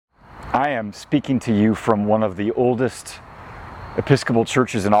I am speaking to you from one of the oldest Episcopal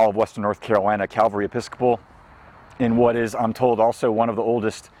churches in all of Western North Carolina, Calvary Episcopal, in what is, I'm told, also one of the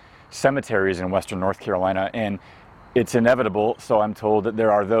oldest cemeteries in Western North Carolina. And it's inevitable, so I'm told, that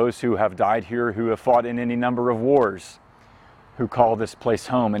there are those who have died here who have fought in any number of wars who call this place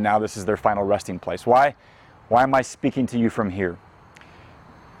home, and now this is their final resting place. Why am I speaking to you from here?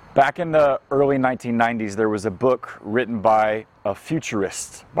 Back in the early 1990s, there was a book written by a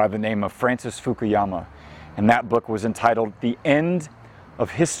futurist by the name of Francis Fukuyama, and that book was entitled The End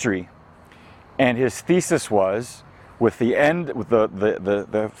of History. And his thesis was, with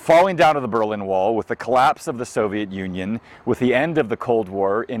the falling down of the Berlin Wall, with the collapse of the Soviet Union, with the end of the Cold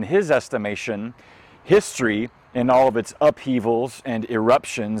War, in his estimation, history in all of its upheavals and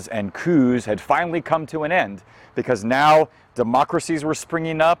eruptions and coups had finally come to an end, because now democracies were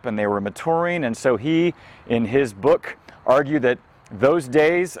springing up and they were maturing. And so he, in his book, argued that those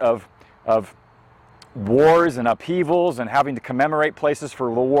days of wars and upheavals and having to commemorate places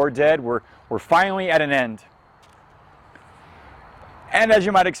for the war dead were finally at an end. And as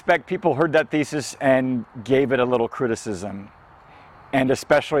you might expect, people heard that thesis and gave it a little criticism, and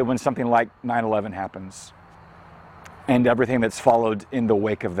especially when something like 9/11 happens and everything that's followed in the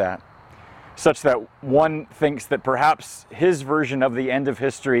wake of that, such that one thinks that perhaps his version of the end of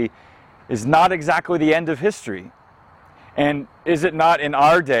history is not exactly the end of history. And is it not in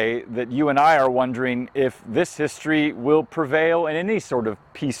our day that you and I are wondering if this history will prevail in any sort of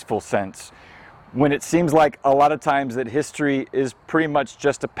peaceful sense, when it seems like a lot of times that history is pretty much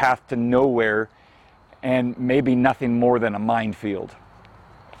just a path to nowhere and maybe nothing more than a minefield?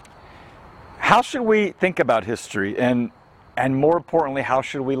 How should we think about history, and more importantly, how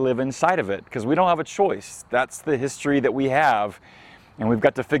should we live inside of it? Because we don't have a choice. That's the history that we have, and we've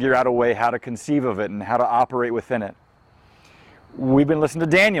got to figure out a way how to conceive of it and how to operate within it. We've been listening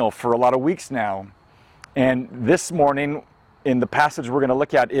to Daniel for a lot of weeks now, and this morning, in the passage we're going to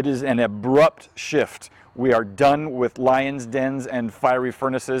look at, it is an abrupt shift. We are done with lions' dens and fiery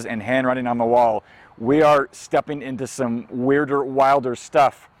furnaces and handwriting on the wall. We are stepping into some weirder, wilder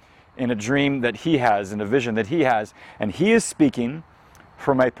stuff in a dream that he has, in a vision that he has. And he is speaking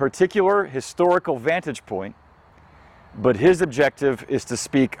from a particular historical vantage point, but his objective is to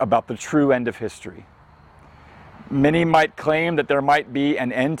speak about the true end of history. Many might claim that there might be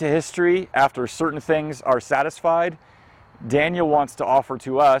an end to history after certain things are satisfied. Daniel wants to offer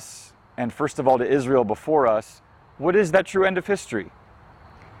to us, and first of all to Israel before us, what is that true end of history?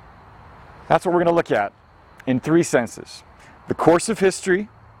 That's what we're going to look at in three senses: the course of history,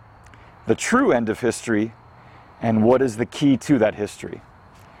 the true end of history, and what is the key to that history.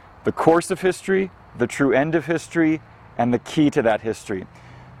 The course of history, the true end of history, and the key to that history.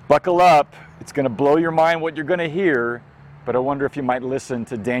 Buckle up. It's going to blow your mind what you're going to hear, but I wonder if you might listen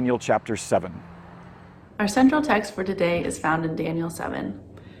to Daniel chapter 7. Our central text for today is found in Daniel 7.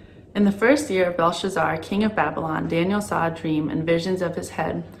 In the first year of Belshazzar, king of Babylon, Daniel saw a dream and visions of his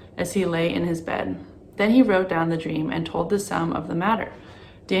head as he lay in his bed. Then he wrote down the dream and told the sum of the matter.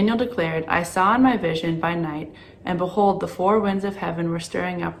 Daniel declared, I saw in my vision by night, and behold, the four winds of heaven were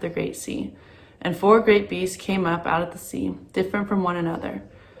stirring up the great sea. And four great beasts came up out of the sea, different from one another.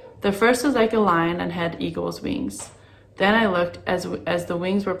 The first was like a lion and had eagle's wings. Then I looked as the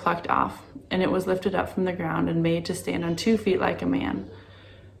wings were plucked off, and it was lifted up from the ground and made to stand on 2 feet like a man.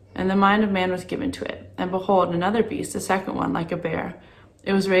 And the mind of man was given to it. And behold, another beast, a second one like a bear.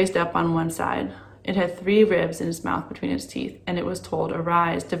 It was raised up on one side. It had 3 ribs in its mouth between its teeth, and it was told,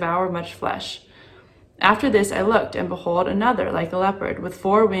 Arise, devour much flesh. After this I looked, and behold, another like a leopard, with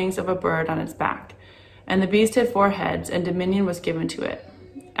 4 wings of a bird on its back. And the beast had 4 heads, and dominion was given to it.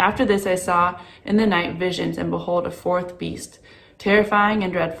 After this I saw in the night visions, and behold, a 4th beast, terrifying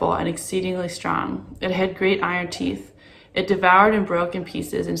and dreadful and exceedingly strong. It had great iron teeth. It devoured and broke in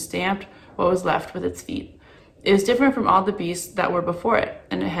pieces, and stamped what was left with its feet. It was different from all the beasts that were before it,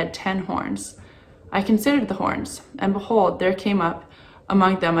 and it had 10 horns. I considered the horns, and behold, there came up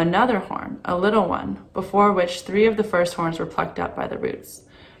among them another horn, a little one, before which 3 of the first horns were plucked up by the roots.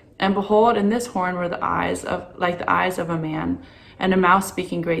 And behold, in this horn were the eyes like the eyes of a man, and a mouth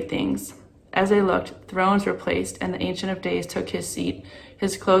speaking great things. As I looked, thrones were placed, and the Ancient of Days took his seat.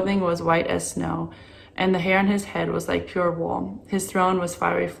 His clothing was white as snow, and the hair on his head was like pure wool. His throne was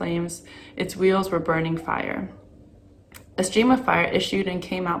fiery flames, its wheels were burning fire. A stream of fire issued and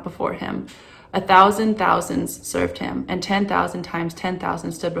came out before him. 1,000 thousands served him, and 10,000 times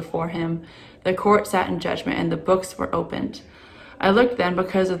 10,000 stood before him. The court sat in judgment, and the books were opened. I looked then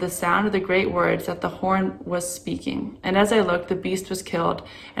because of the sound of the great words that the horn was speaking. And as I looked, the beast was killed,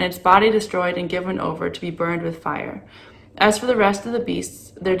 and its body destroyed and given over to be burned with fire. As for the rest of the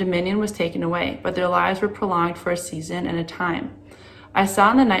beasts, their dominion was taken away, but their lives were prolonged for a season and a time. I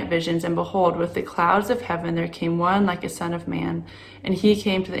saw in the night visions, and behold, with the clouds of heaven there came one like a son of man, and he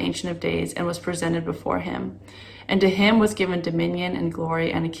came to the Ancient of Days and was presented before him. And to him was given dominion and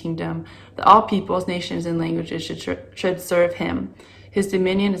glory and a kingdom, that all peoples, nations, and languages should serve him. His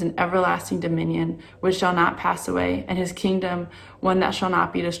dominion is an everlasting dominion, which shall not pass away, and his kingdom one that shall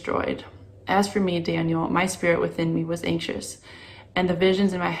not be destroyed. As for me, Daniel, my spirit within me was anxious, and the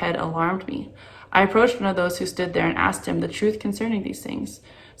visions in my head alarmed me. I approached one of those who stood there and asked him the truth concerning these things.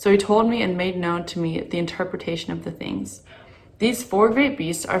 So he told me and made known to me the interpretation of the things. These 4 great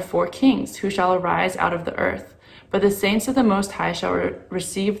beasts are 4 kings who shall arise out of the earth. But the saints of the Most High shall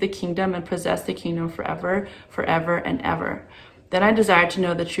receive the kingdom and possess the kingdom forever, forever, and ever. Then I desired to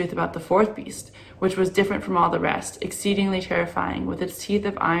know the truth about the 4th beast, which was different from all the rest, exceedingly terrifying, with its teeth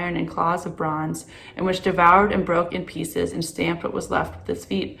of iron and claws of bronze, and which devoured and broke in pieces and stamped what was left with its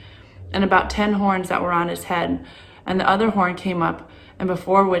feet, and about 10 horns that were on his head. And the other horn came up, and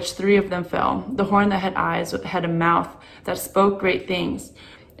before which 3 of them fell. The horn that had eyes had a mouth that spoke great things,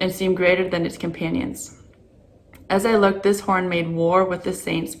 and seemed greater than its companions. As I looked, this horn made war with the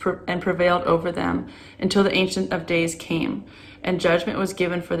saints and prevailed over them until the Ancient of Days came, and judgment was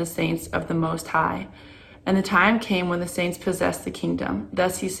given for the saints of the Most High. And the time came when the saints possessed the kingdom.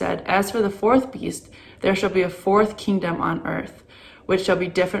 Thus he said, As for the 4th beast, there shall be a 4th kingdom on earth, which shall be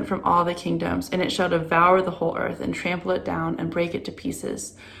different from all the kingdoms, and it shall devour the whole earth, and trample it down, and break it to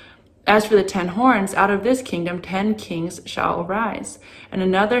pieces. As for the 10 horns, out of this kingdom 10 kings shall arise, and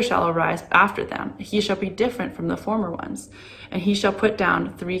another shall arise after them. He shall be different from the former ones, and he shall put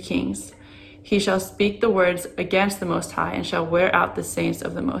down 3 kings. He shall speak the words against the Most High, and shall wear out the saints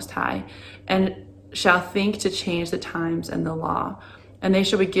of the Most High, and shall think to change the times and the law. And they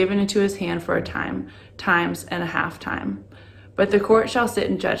shall be given into his hand for a time, times and a half time. But the court shall sit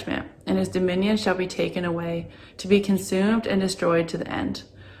in judgment, and his dominion shall be taken away, to be consumed and destroyed to the end.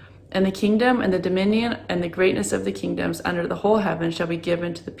 And the kingdom and the dominion and the greatness of the kingdoms under the whole heaven shall be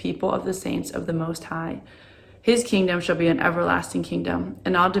given to the people of the saints of the Most High. His kingdom shall be an everlasting kingdom,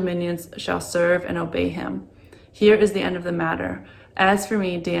 and all dominions shall serve and obey him. Here is the end of the matter. As for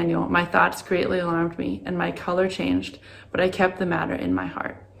me, Daniel, my thoughts greatly alarmed me, and my color changed, but I kept the matter in my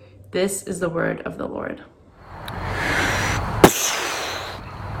heart. This is the word of the Lord.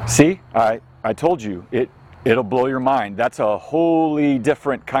 See, I told you, it'll blow your mind. That's a wholly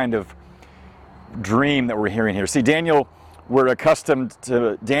different kind of dream that we're hearing here. See, Daniel, we're accustomed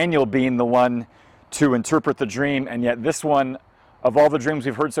to Daniel being the one to interpret the dream, and yet this one, of all the dreams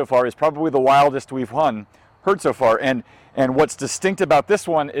we've heard so far, is probably the wildest we've heard so far. And what's distinct about this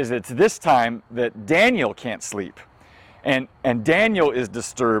one is it's this time that Daniel can't sleep. And Daniel is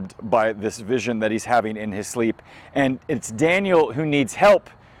disturbed by this vision that he's having in his sleep. And it's Daniel who needs help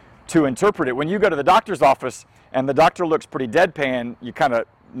to interpret it. When you go to the doctor's office and the doctor looks pretty deadpan, you kind of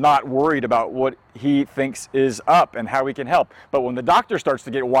not worried about what he thinks is up and how he can help. But when the doctor starts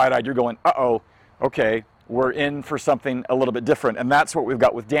to get wide-eyed, you're going, uh-oh, okay, we're in for something a little bit different. And that's what we've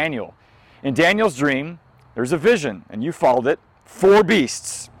got with Daniel. In Daniel's dream, there's a vision, and you followed it, 4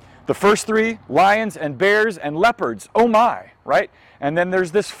 beasts. The first 3, lions and bears and leopards. Oh my, right? And then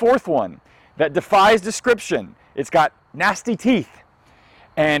there's this 4th one that defies description. It's got nasty teeth,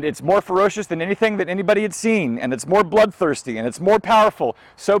 and it's more ferocious than anything that anybody had seen, and it's more bloodthirsty, and it's more powerful.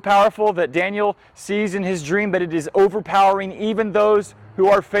 So powerful that Daniel sees in his dream that it is overpowering even those who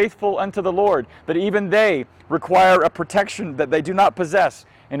are faithful unto the Lord, that even they require a protection that they do not possess.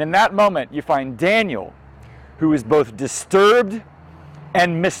 And in that moment, you find Daniel, who is both disturbed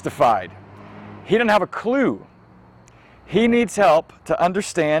and mystified. He doesn't have a clue. He needs help to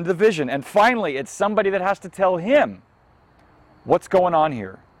understand the vision. And finally, it's somebody that has to tell him, what's going on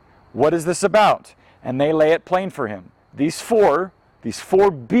here? What is this about? And they lay it plain for him. These four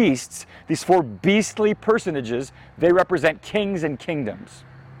beasts, these 4 beastly personages, they represent kings and kingdoms.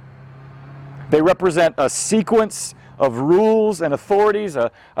 They represent a sequence of rules and authorities,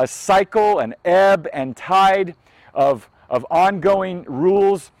 a cycle, an ebb and tide of ongoing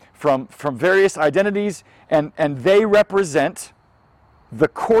rules from various identities, and they represent the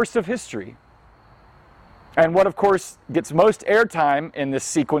course of history. And what, of course, gets most airtime in this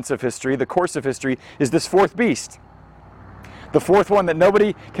sequence of history, the course of history, is this 4th beast. The 4th one that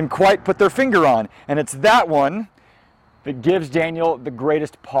nobody can quite put their finger on. And it's that one that gives Daniel the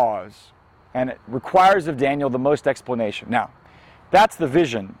greatest pause. And it requires of Daniel the most explanation. Now, that's the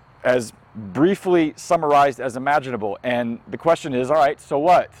vision, as briefly summarized as imaginable. And the question is, all right, so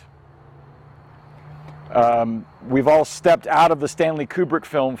what? We've all stepped out of the Stanley Kubrick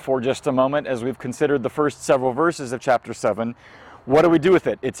film for just a moment as we've considered the first several verses of chapter 7. What do we do with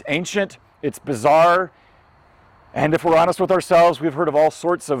it? It's ancient, it's bizarre, and if we're honest with ourselves, we've heard of all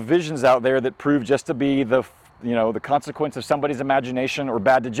sorts of visions out there that prove just to be the consequence of somebody's imagination or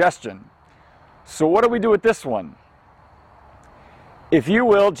bad digestion. So what do we do with this one? If you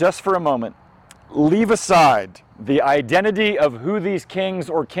will, just for a moment, leave aside the identity of who these kings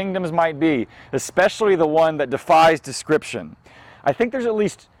or kingdoms might be, especially the one that defies description. I think there's at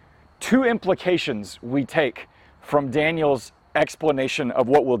least two implications we take from Daniel's explanation of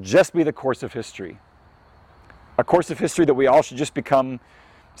what will just be the course of history. A course of history that we all should just become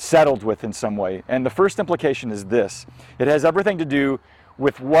settled with in some way. And the first implication is this. It has everything to do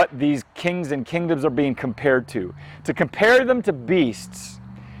with what these kings and kingdoms are being compared to. To compare them to beasts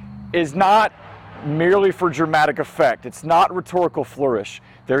is not merely for dramatic effect. It's not rhetorical flourish.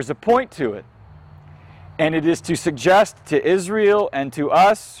 There's a point to it. And it is to suggest to Israel and to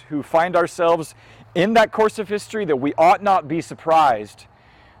us who find ourselves in that course of history that we ought not be surprised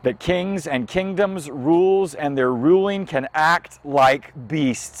that kings and kingdoms, rules, and their ruling can act like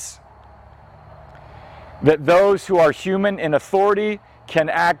beasts. That those who are human in authority can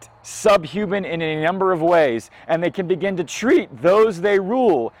act subhuman in a number of ways, and they can begin to treat those they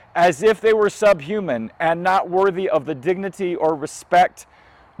rule as if they were subhuman and not worthy of the dignity or respect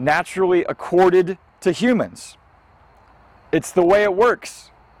naturally accorded to humans. It's the way it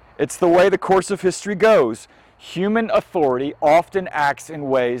works. It's the way the course of history goes. Human authority often acts in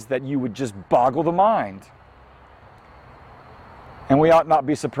ways that you would just boggle the mind. And we ought not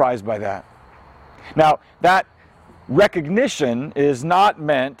be surprised by that. Now, that recognition is not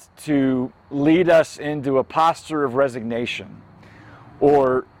meant to lead us into a posture of resignation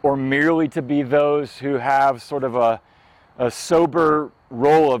or merely to be those who have sort of a sober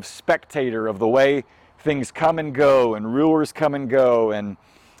role of spectator of the way things come and go and rulers come and go and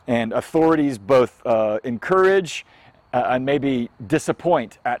authorities both encourage and maybe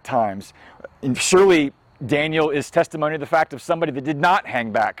disappoint at times. And surely Daniel is testimony to the fact of somebody that did not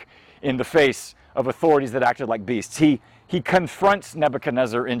hang back in the face of authorities that acted like beasts. He confronts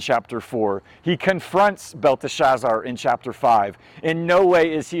Nebuchadnezzar in chapter 4. He confronts Belteshazzar in chapter 5. In no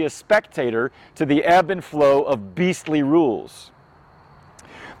way is he a spectator to the ebb and flow of beastly rules.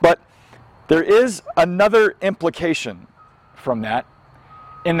 But there is another implication from that,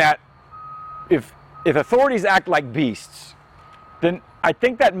 in that if authorities act like beasts, then I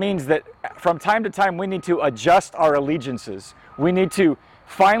think that means that from time to time we need to adjust our allegiances. We need to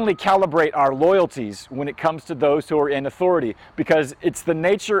finally calibrate our loyalties when it comes to those who are in authority, because it's the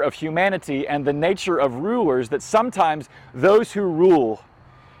nature of humanity and the nature of rulers that sometimes those who rule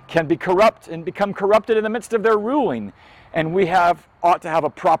can be corrupt and become corrupted in the midst of their ruling, and we ought to have a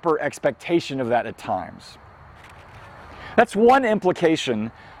proper expectation of that at times. That's one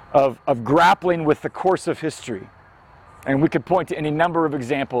implication of grappling with the course of history. And we could point to any number of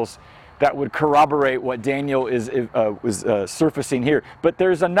examples that would corroborate what Daniel was surfacing here. But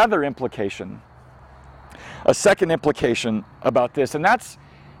there's another implication, a second implication about this, and that's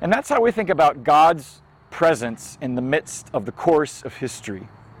how we think about God's presence in the midst of the course of history.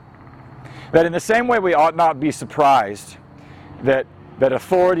 That in the same way we ought not be surprised that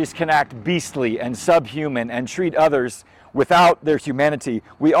authorities can act beastly and subhuman and treat others without their humanity,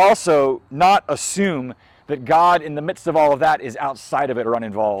 we also not assume that God in the midst of all of that is outside of it or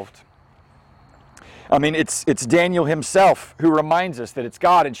uninvolved. I mean, it's Daniel himself who reminds us that it's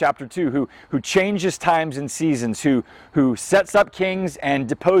God in chapter 2 who changes times and seasons, who sets up kings and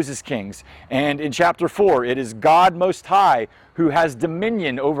deposes kings. And in chapter 4, it is God Most High who has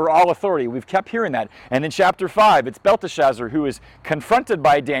dominion over all authority. We've kept hearing that. And in chapter 5, it's Belteshazzar who is confronted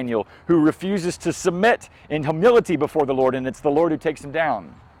by Daniel, who refuses to submit in humility before the Lord, and it's the Lord who takes him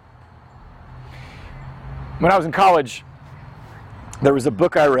down. When I was in college, there was a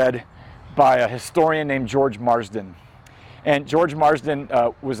book I read by a historian named George Marsden. And George Marsden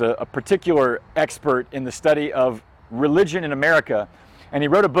was a particular expert in the study of religion in America. And he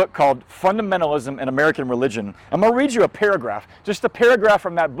wrote a book called Fundamentalism in American Religion. I'm going to read you a paragraph, just a paragraph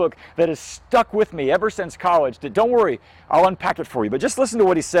from that book that has stuck with me ever since college. Don't worry, I'll unpack it for you. But just listen to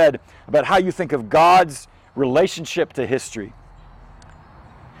what he said about how you think of God's relationship to history.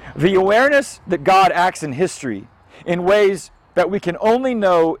 The awareness that God acts in history in ways that we can only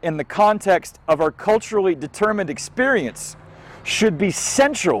know in the context of our culturally determined experience should be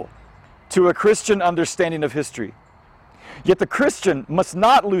central to a Christian understanding of history. Yet the Christian must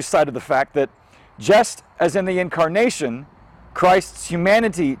not lose sight of the fact that, just as in the Incarnation, Christ's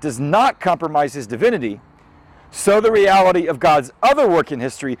humanity does not compromise his divinity, so the reality of God's other work in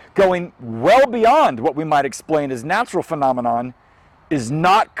history, going well beyond what we might explain as natural phenomenon, is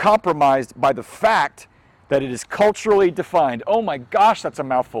not compromised by the fact that it is culturally defined. Oh my gosh, that's a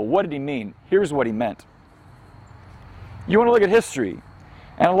mouthful. What did he mean? Here's what he meant. You want to look at history,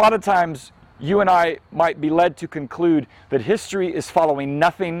 and a lot of times you and I might be led to conclude that history is following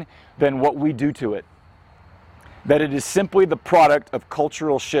nothing than what we do to it. That it is simply the product of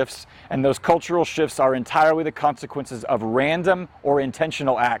cultural shifts, and those cultural shifts are entirely the consequences of random or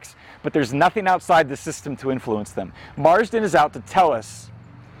intentional acts. But there's nothing outside the system to influence them. Marsden is out to tell us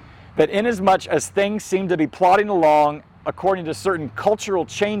that inasmuch as things seem to be plodding along according to certain cultural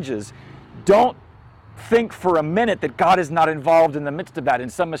changes, don't think for a minute that God is not involved in the midst of that in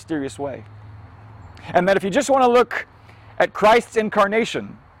some mysterious way. And that if you just want to look at Christ's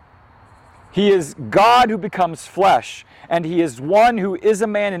incarnation, he is God who becomes flesh, and he is one who is a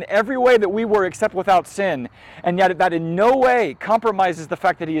man in every way that we were except without sin, and yet that in no way compromises the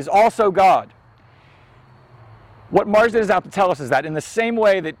fact that he is also God. What Marsden is out to tell us is that in the same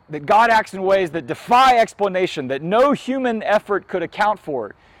way that God acts in ways that defy explanation, that no human effort could account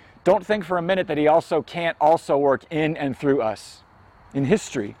for, don't think for a minute that he also can't also work in and through us in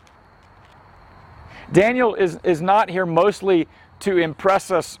history. Daniel is not here mostly to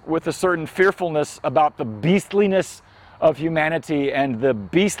impress us with a certain fearfulness about the beastliness of humanity and the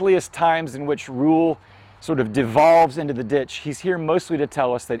beastliest times in which rule sort of devolves into the ditch. He's here mostly to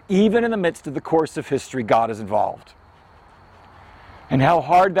tell us that even in the midst of the course of history, God is involved. And how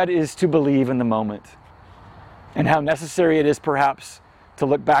hard that is to believe in the moment. And how necessary it is perhaps to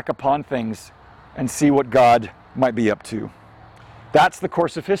look back upon things and see what God might be up to. That's the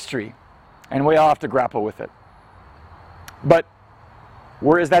course of history, and we all have to grapple with it. But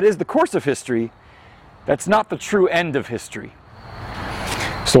whereas that is the course of history, that's not the true end of history.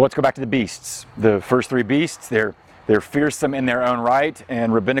 So let's go back to the beasts. The first three beasts, they're fearsome in their own right,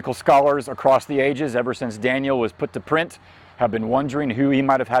 and rabbinical scholars across the ages, ever since Daniel was put to print, have been wondering who he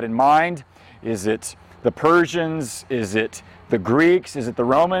might have had in mind. Is it the Persians? Is it the Greeks? Is it the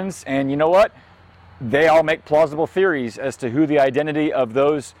Romans? And you know what? They all make plausible theories as to who the identity of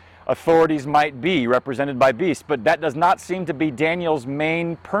those authorities might be represented by beasts, but that does not seem to be Daniel's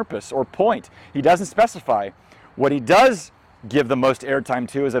main purpose or point. He doesn't specify. What he does give the most airtime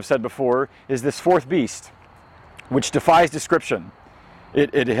to, as I've said before, is this fourth beast, which defies description.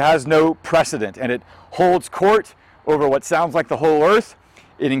 It has no precedent, and it holds court over what sounds like the whole earth,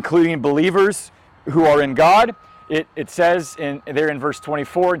 including believers who are in God. It says there in verse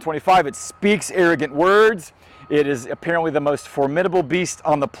 24 and 25, it speaks arrogant words. It is apparently the most formidable beast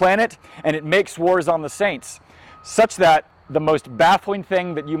on the planet, and it makes wars on the saints, such that the most baffling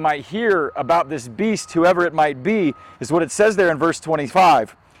thing that you might hear about this beast, whoever it might be, is what it says there in verse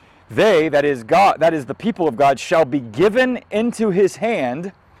 25. They, that is God, that is the people of God, shall be given into his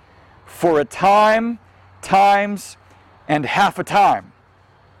hand for a time, times, and half a time.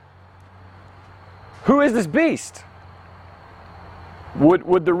 Who is this beast?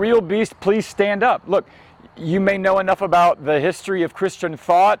 Would the real beast please stand up? Look, you may know enough about the history of Christian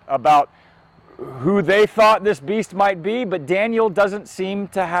thought, about who they thought this beast might be, but Daniel doesn't seem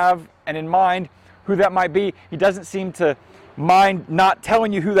to have in mind who that might be. He doesn't seem to mind not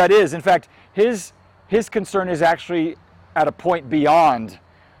telling you who that is. In fact, his concern is actually at a point beyond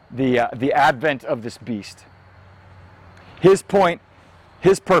the advent of this beast. His point,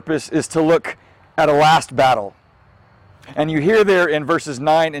 his purpose is to look at a last battle. And you hear there in verses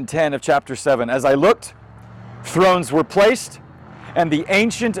 9 and 10 of chapter 7, as I looked, thrones were placed, and the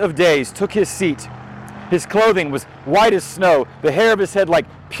Ancient of Days took his seat. His clothing was white as snow, the hair of his head like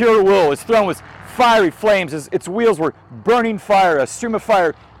pure wool. His throne was fiery flames, its wheels were burning fire. A stream of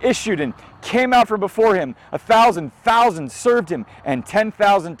fire issued and came out from before him. 1,000,000 served him, and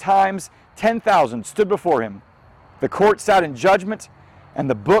 10,000 times 10,000 stood before him. The court sat in judgment, and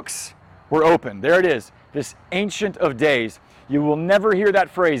the books were open. There it is, this Ancient of Days. You will never hear that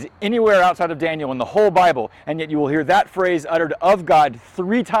phrase anywhere outside of Daniel in the whole Bible, and yet you will hear that phrase uttered of God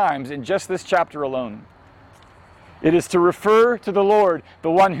 3 times in just this chapter alone. It is to refer to the Lord,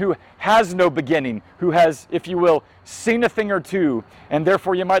 the one who has no beginning, who has, if you will, seen a thing or two, and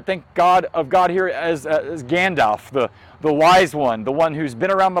therefore you might think of God here as Gandalf, the wise one, the one who's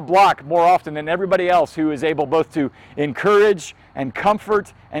been around the block more often than everybody else, who is able both to encourage and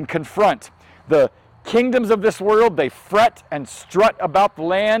comfort and confront. The kingdoms of this world, they fret and strut about the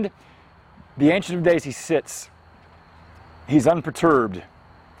land. The Ancient of Days, he sits. He's unperturbed.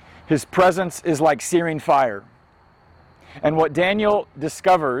 His presence is like searing fire. And what Daniel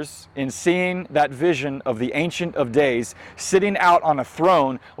discovers in seeing that vision of the Ancient of Days sitting out on a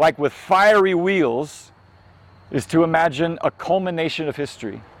throne, like with fiery wheels, is to imagine a culmination of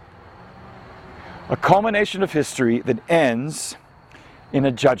history. A culmination of history that ends in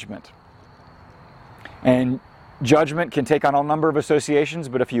a judgment. And judgment can take on a number of associations,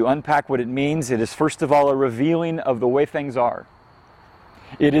 but if you unpack what it means, it is first of all a revealing of the way things are.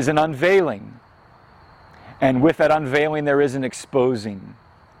 It is an unveiling. And with that unveiling, there is an exposing.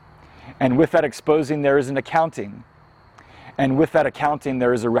 And with that exposing, there is an accounting. And with that accounting,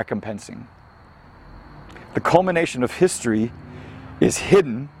 there is a recompensing. The culmination of history is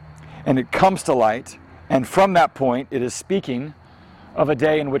hidden, and it comes to light, and from that point, it is speaking of a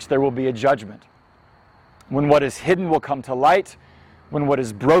day in which there will be a judgment. When what is hidden will come to light, when what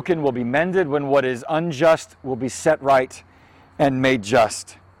is broken will be mended, when what is unjust will be set right and made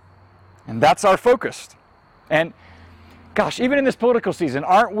just. And that's our focus. And gosh, even in this political season,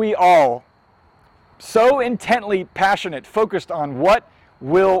 aren't we all so intently passionate, focused on what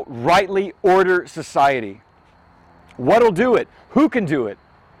will rightly order society? What'll do it? Who can do it?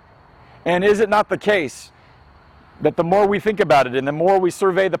 And is it not the case that the more we think about it and the more we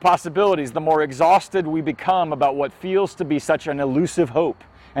survey the possibilities, the more exhausted we become about what feels to be such an elusive hope,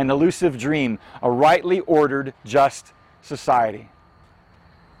 an elusive dream, a rightly ordered, just society?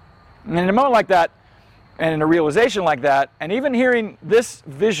 And in a moment like that, and in a realization like that, and even hearing this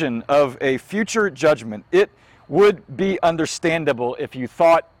vision of a future judgment, it would be understandable if you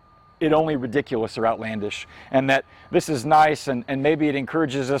thought it only ridiculous or outlandish, and that this is nice and maybe it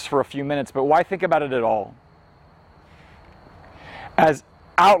encourages us for a few minutes, but why think about it at all? As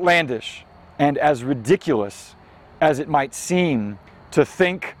outlandish and as ridiculous as it might seem to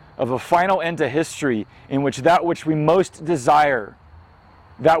think of a final end to history in which that which we most desire,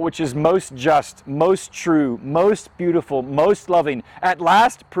 that which is most just, most true, most beautiful, most loving, at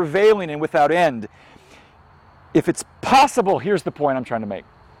last prevailing and without end, if it's possible, here's the point I'm trying to make.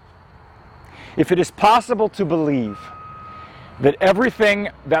 If it is possible to believe that everything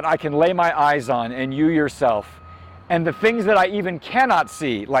that I can lay my eyes on, and you yourself, and the things that I even cannot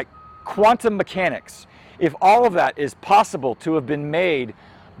see, like quantum mechanics, if all of that is possible to have been made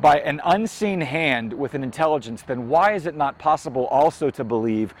by an unseen hand with an intelligence, then why is it not possible also to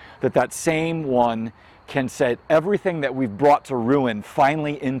believe that that same one can set everything that we've brought to ruin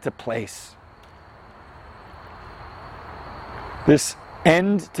finally into place? This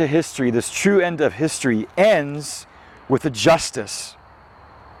end to history, this true end of history, ends with a justice.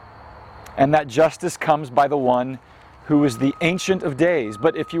 And that justice comes by the one who is the Ancient of Days.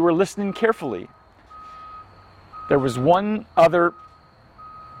 But if you were listening carefully, there was one other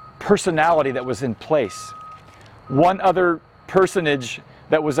personality that was in place, one other personage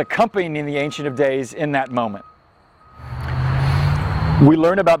that was accompanying the Ancient of Days in that moment. We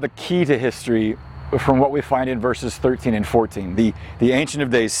learn about the key to history from what we find in verses 13 and 14. The Ancient of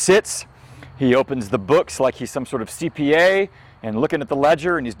Days sits, he opens the books like he's some sort of CPA and looking at the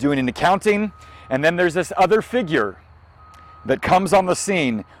ledger and he's doing an accounting. And then there's this other figure that comes on the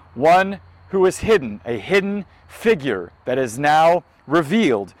scene, one who is hidden, a hidden figure that is now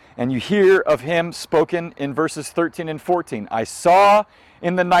revealed. And you hear of him spoken in verses 13 and 14. I saw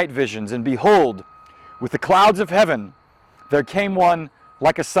in the night visions, and behold, with the clouds of heaven, there came one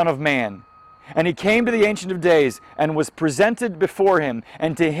like a son of man. And he came to the Ancient of Days and was presented before him.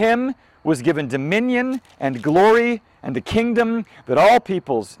 And to him was given dominion and glory and a kingdom that all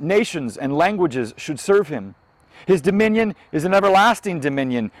peoples, nations, and languages should serve him. His dominion is an everlasting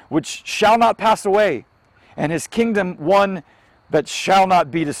dominion which shall not pass away, and his kingdom one that shall not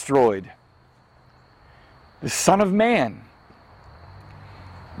be destroyed. The Son of Man.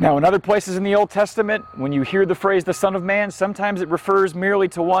 Now, in other places in the Old Testament, when you hear the phrase the Son of Man, sometimes it refers merely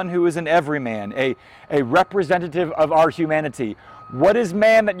to one who is an everyman, a representative of our humanity. What is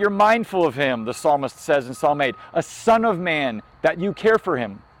man that you're mindful of him, the psalmist says in Psalm 8. A son of man, that you care for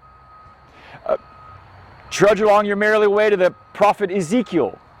him. Trudge along your merry way to the prophet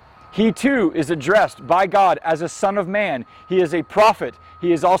Ezekiel. He too is addressed by God as a son of man. He is a prophet.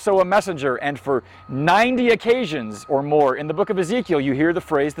 He is also a messenger. And for 90 occasions or more in the book of Ezekiel, you hear the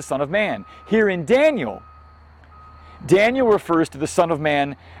phrase the Son of Man. Here in Daniel, Daniel refers to the Son of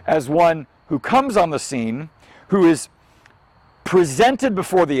Man as one who comes on the scene, who is presented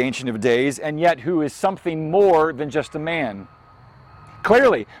before the Ancient of Days, and yet who is something more than just a man.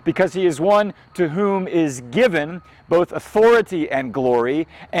 Clearly, because he is one to whom is given both authority and glory,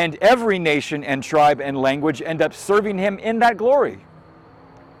 and every nation and tribe and language end up serving him in that glory.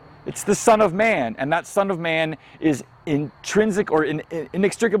 It's the Son of Man, and that Son of Man is intrinsic or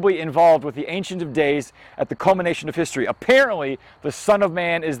inextricably involved with the Ancient of Days at the culmination of history. Apparently, the Son of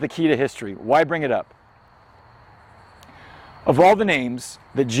Man is the key to history. Why bring it up? Of all the names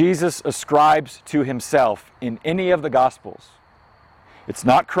that Jesus ascribes to himself in any of the Gospels, it's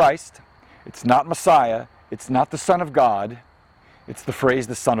not Christ, it's not Messiah, it's not the Son of God, it's the phrase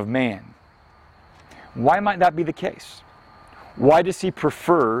the Son of Man. Why might that be the case? Why does he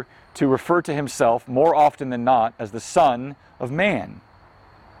prefer to refer to himself more often than not as the Son of Man?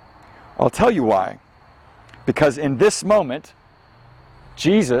 I'll tell you why. Because in this moment,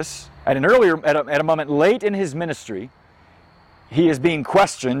 Jesus, at a moment late in his ministry, he is being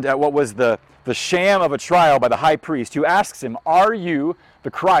questioned at what was the sham of a trial by the high priest, who asks him, "Are you the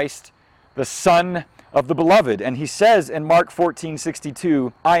Christ, the Son of the Beloved?" And he says in Mark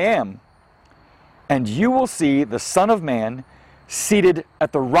 14:62, "I am. And you will see the Son of Man seated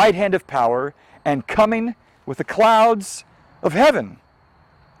at the right hand of power and coming with the clouds of heaven."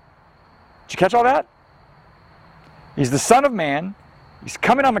 Did you catch all that? He's the Son of Man. He's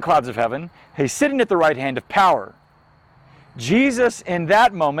coming on the clouds of heaven. He's sitting at the right hand of power. Jesus, in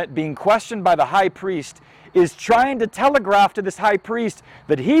that moment, being questioned by the high priest, is trying to telegraph to this high priest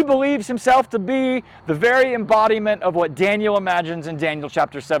that he believes himself to be the very embodiment of what Daniel imagines in Daniel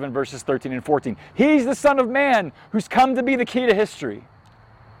chapter 7, verses 13 and 14. He's the Son of Man who's come to be the key to history.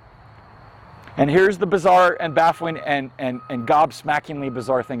 And here's the bizarre and baffling and gobsmackingly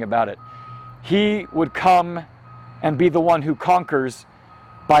bizarre thing about it. He would come and be the one who conquers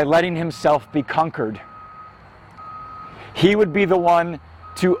by letting himself be conquered. He would be the one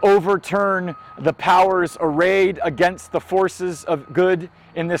to overturn the powers arrayed against the forces of good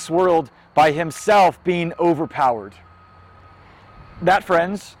in this world by himself being overpowered. That,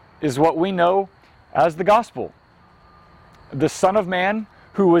 friends, is what we know as the gospel. The Son of Man,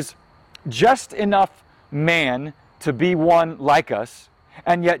 who was just enough man to be one like us,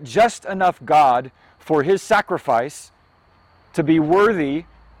 and yet just enough God for his sacrifice to be worthy,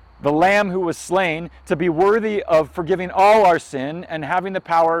 the Lamb who was slain, to be worthy of forgiving all our sin and having the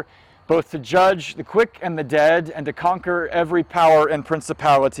power both to judge the quick and the dead and to conquer every power and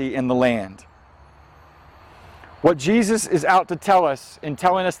principality in the land. What Jesus is out to tell us in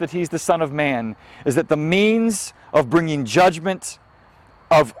telling us that he's the Son of Man is that the means of bringing judgment,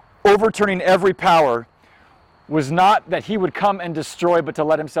 of overturning every power, was not that he would come and destroy, but to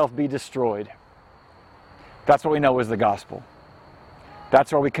let himself be destroyed. That's what we know as the gospel.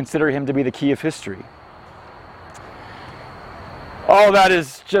 That's why we consider him to be the key of history. All that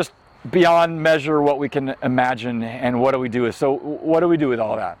is just beyond measure what we can imagine, and what do we do with? So what do we do with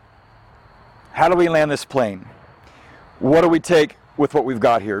all that? How do we land this plane? What do we take with what we've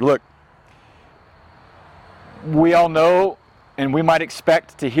got here? Look, we all know, and we might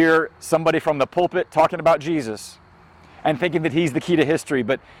expect to hear somebody from the pulpit talking about Jesus and thinking that he's the key to history,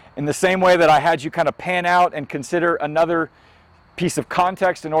 but in the same way that I had you kind of pan out and consider another piece of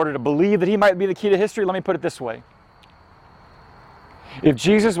context in order to believe that he might be the key to history, let me put it this way. If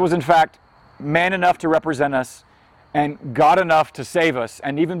Jesus was in fact man enough to represent us and God enough to save us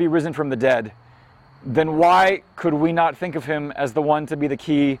and even be risen from the dead, then why could we not think of him as the one to be the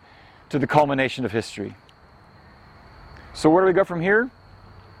key to the culmination of history? So where do we go from here?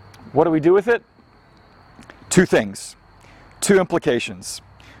 What do we do with it? Two things, two implications,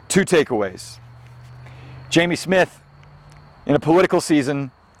 two takeaways. Jamie Smith, in A Political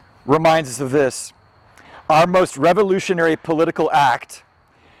Season, reminds us of this. Our most revolutionary political act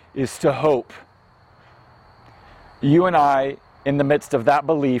is to hope. You and I, in the midst of that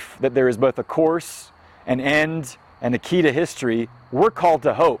belief that there is both a course, an end, and a key to history, we're called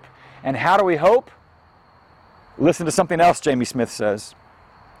to hope. And how do we hope? Listen to something else Jamie Smith says.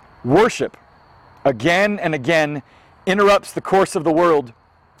 Worship, again and again, interrupts the course of the world.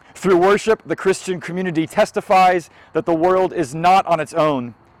 Through worship, the Christian community testifies that the world is not on its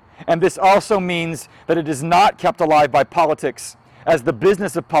own. And this also means that it is not kept alive by politics, as the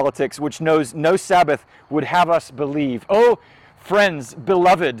business of politics, which knows no Sabbath, would have us believe. Oh, friends,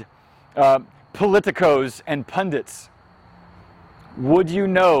 beloved, politicos and pundits, would you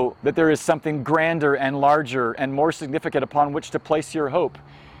know that there is something grander and larger and more significant upon which to place your hope?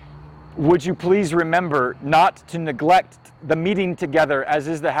 Would you please remember not to neglect the meeting together, as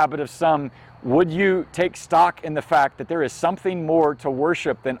is the habit of some? Would you take stock in the fact that there is something more to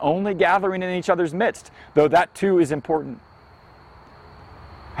worship than only gathering in each other's midst, though that too is important?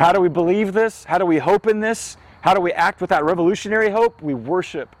 How do we believe this? How do we hope in this? How do we act with that revolutionary hope? We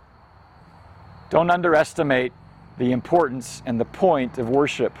worship. Don't underestimate the importance and the point of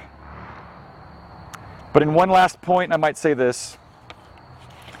worship. But in one last point, I might say this.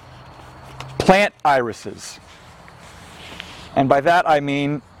 Plant irises. And by that I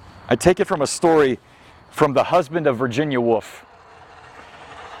mean, I take it from a story from the husband of Virginia Woolf.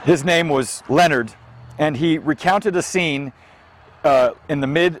 His name was Leonard, and he recounted a scene in the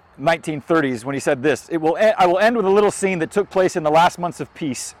mid-1930s when he said this, I will end with a little scene that took place in the last months of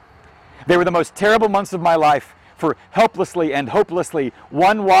peace. They were the most terrible months of my life, for helplessly and hopelessly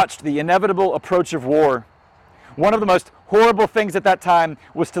one watched the inevitable approach of war. One of the most horrible things at that time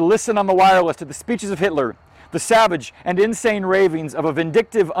was to listen on the wireless to the speeches of Hitler, the savage and insane ravings of a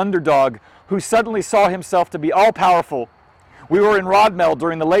vindictive underdog who suddenly saw himself to be all-powerful. We were in Rodmel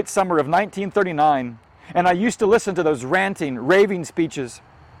during the late summer of 1939, and I used to listen to those ranting, raving speeches.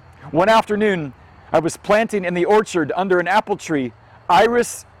 One afternoon, I was planting in the orchard under an apple tree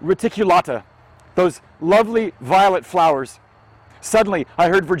Iris reticulata, those lovely violet flowers. Suddenly, I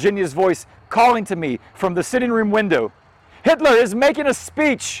heard Virginia's voice calling to me from the sitting room window, "Hitler is making a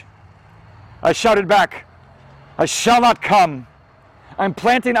speech!" I shouted back, "I shall not come. I'm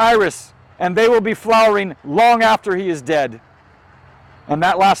planting iris, and they will be flowering long after he is dead." And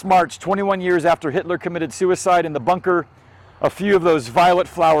that last March, 21 years after Hitler committed suicide in the bunker, a few of those violet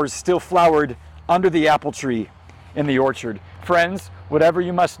flowers still flowered under the apple tree in the orchard. Friends, whatever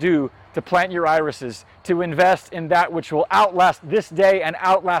you must do to plant your irises, to invest in that which will outlast this day and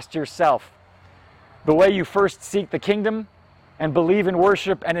outlast yourself. The way you first seek the kingdom and believe in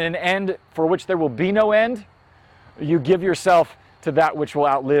worship and in an end for which there will be no end, you give yourself to that which will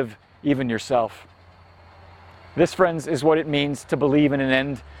outlive even yourself. This, friends, is what it means to believe in an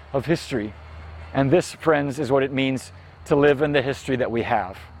end of history. And this, friends, is what it means to live in the history that we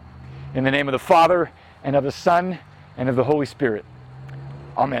have. In the name of the Father, and of the Son, and of the Holy Spirit.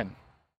 Amen.